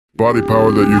Body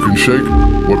power that you can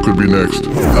shake? What could be next?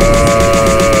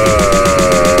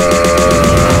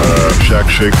 SHAK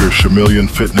SHAKER SHAMILLION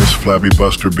Fitness Flabby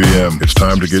Buster BM. It's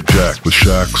time to get jacked with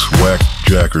Shaq's Whack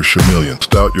Jacker Shamillion.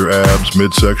 Stout your abs,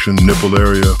 midsection, nipple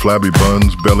area, flabby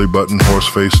buns, belly button, horse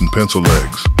face, and pencil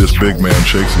legs. This big man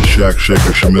shakes his SHAK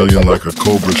SHAKER Shamillion like a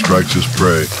cobra strikes his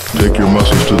prey. Take your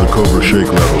muscles to the cobra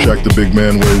shake level. Shaq the big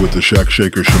man way with the SHAK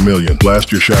SHAKER Shamillion.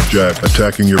 Blast your SHAK Jack,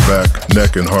 attacking your back,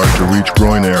 neck, and hard to reach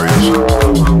groin areas.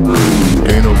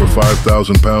 Gain over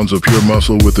 5,000 pounds of pure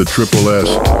muscle with the triple S.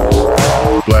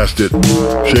 Blast it.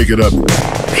 Shake it up.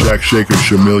 SHAK SHAKER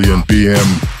Shamillion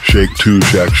BM. Shake 2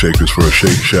 SHAK Shakers for a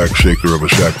Shake Shack Shaker of a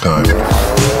Shaq time.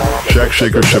 SHAK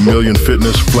SHAKER Shamillion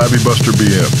Fitness Flabby Buster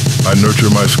BM. I nurture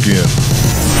my skin.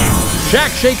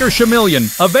 SHAK SHAKER Shamillion.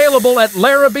 Available at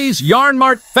Larraby's, Yarn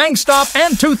Mart, Fang Stop,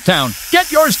 and Tooth Town.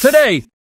 Get yours today.